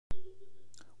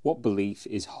What belief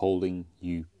is holding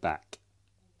you back?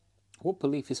 What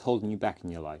belief is holding you back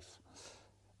in your life?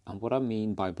 And what I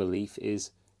mean by belief is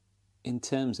in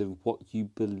terms of what you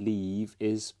believe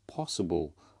is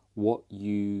possible, what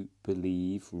you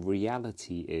believe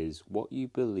reality is, what you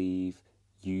believe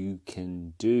you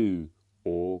can do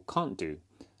or can't do.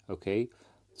 Okay?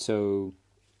 So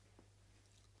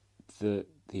the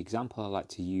example I like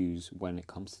to use when it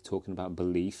comes to talking about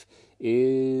belief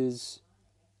is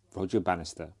Roger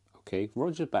Bannister. Okay,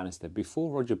 Roger Bannister. Before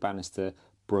Roger Bannister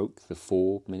broke the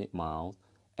 4-minute mile,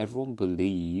 everyone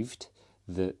believed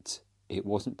that it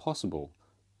wasn't possible,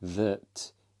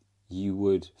 that you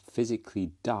would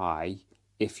physically die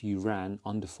if you ran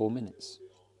under 4 minutes.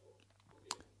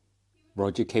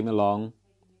 Roger came along,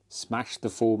 smashed the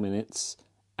 4 minutes,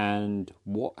 and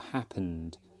what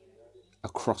happened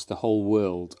across the whole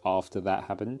world after that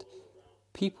happened?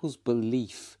 People's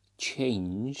belief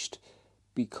changed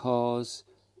because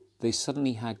they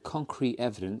suddenly had concrete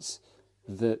evidence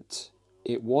that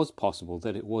it was possible,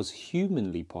 that it was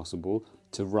humanly possible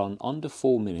to run under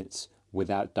 4 minutes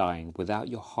without dying, without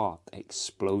your heart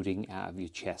exploding out of your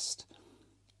chest.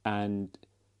 And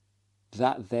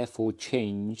that therefore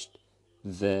changed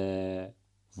the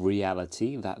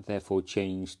reality, that therefore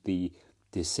changed the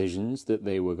decisions that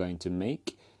they were going to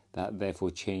make, that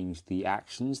therefore changed the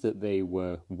actions that they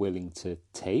were willing to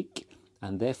take,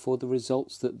 and therefore the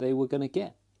results that they were going to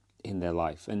get in their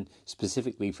life. And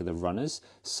specifically for the runners,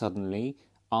 suddenly,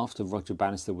 after Roger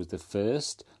Bannister was the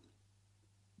first,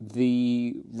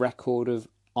 the record of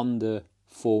under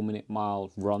 4-minute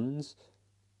mile runs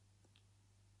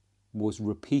was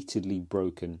repeatedly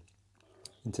broken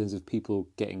in terms of people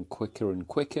getting quicker and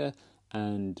quicker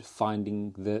and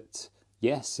finding that,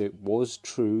 yes, it was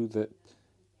true that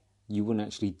you wouldn't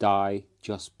actually die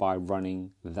just by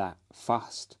running that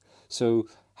fast. So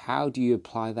how do you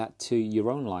apply that to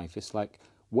your own life? It's like,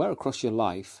 where across your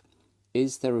life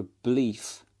is there a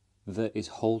belief that is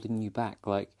holding you back?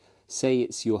 Like, say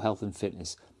it's your health and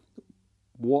fitness.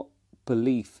 What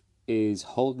belief is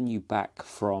holding you back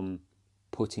from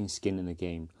putting skin in the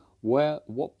game?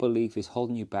 What belief is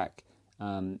holding you back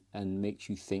and makes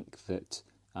you think that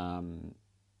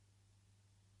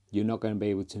you're not going to be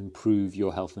able to improve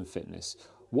your health and fitness?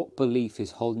 What belief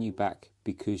is holding you back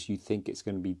because you think it's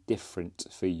going to be different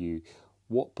for you?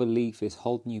 What belief is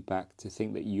holding you back to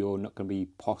think that you're not going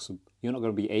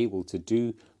to be able to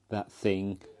do that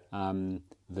thing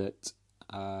that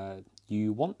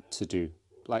you want to do?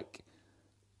 Like,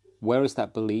 where is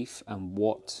that belief, and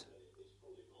what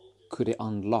could it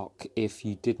unlock if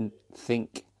you didn't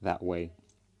think that way?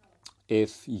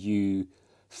 If you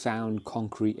found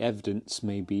concrete evidence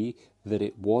maybe that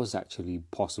it was actually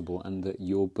possible and that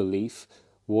your belief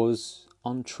was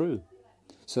untrue.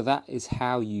 So that is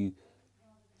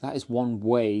one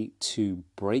way to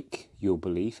break your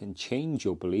belief and change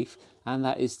your belief, and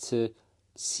that is to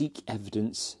seek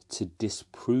evidence to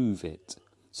disprove it.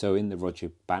 So in the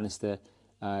Roger Bannister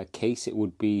case, it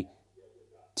would be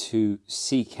to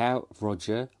seek out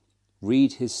Roger,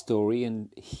 read his story and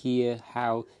hear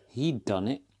how he'd done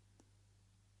it,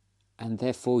 and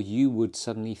therefore you would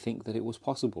suddenly think that it was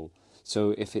possible.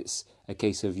 So if it's a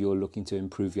case of you're looking to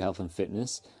improve your health and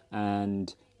fitness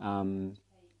and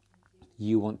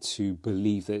you want to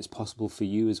believe that it's possible for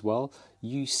you as well,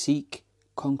 you seek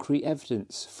concrete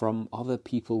evidence from other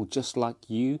people just like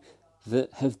you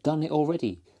that have done it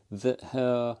already, that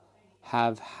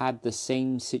have had the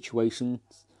same situations,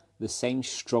 the same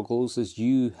struggles as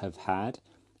you have had,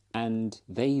 and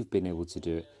they've been able to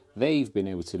do it. They've been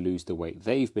able to lose the weight.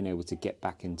 They've been able to get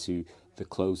back into the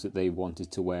clothes that they wanted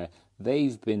to wear.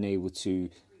 They've been able to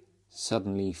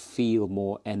suddenly feel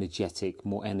more energetic,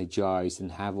 more energized,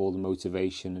 and have all the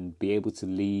motivation and be able to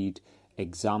lead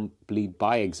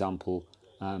by example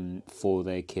for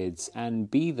their kids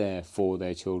and be there for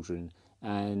their children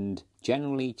and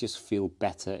generally just feel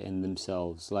better in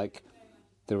themselves. Like,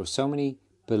 there are so many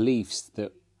beliefs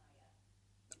that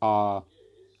are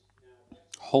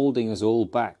holding us all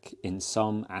back in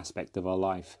some aspect of our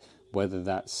life, whether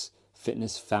that's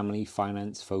fitness, family,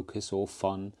 finance, focus, or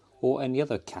fun, or any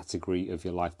other category of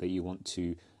your life that you want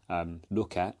to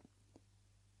look at.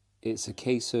 It's a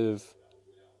case of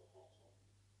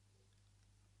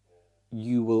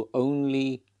you will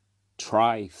only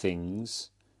try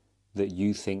things that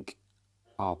you think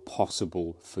are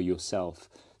possible for yourself.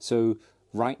 So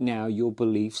right now, your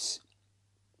beliefs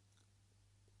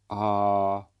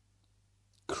are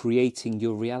creating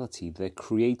your reality. They're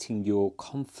creating your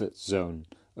comfort zone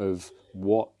of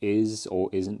what is or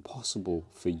isn't possible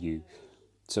for you.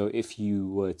 So if you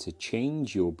were to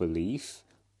change your belief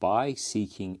by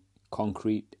seeking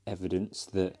concrete evidence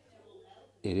that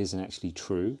it isn't actually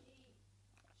true,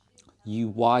 you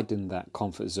widen that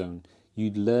comfort zone.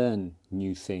 You learn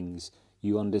new things.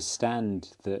 You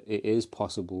understand that it is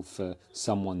possible for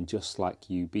someone just like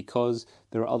you, because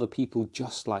there are other people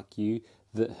just like you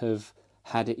that have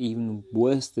had it even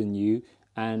worse than you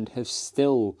and have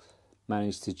still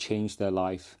managed to change their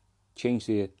life, change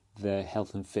their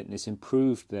health and fitness,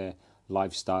 improved their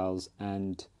lifestyles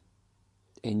and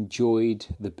enjoyed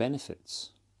the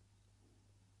benefits.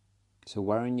 So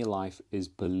where in your life is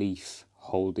belief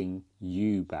holding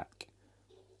you back?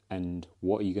 And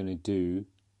what are you going to do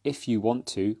if you want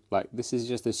to? Like, this is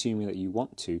just assuming that you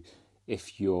want to.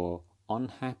 If you're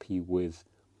unhappy with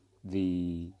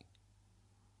the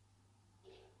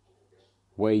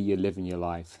way you're living your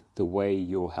life, the way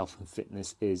your health and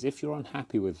fitness is, if you're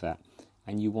unhappy with that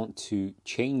and you want to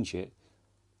change it,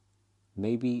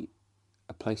 maybe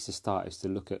a place to start is to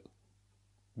look at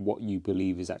what you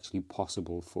believe is actually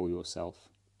possible for yourself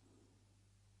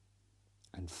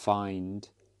and find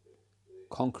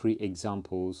concrete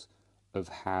examples of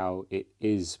how it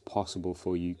is possible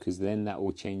for you, because then that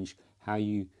will change how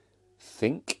you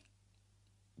think,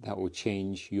 that will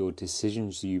change your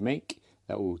decisions you make,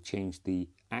 that will change the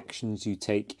actions you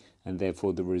take, and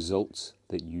therefore the results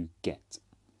that you get.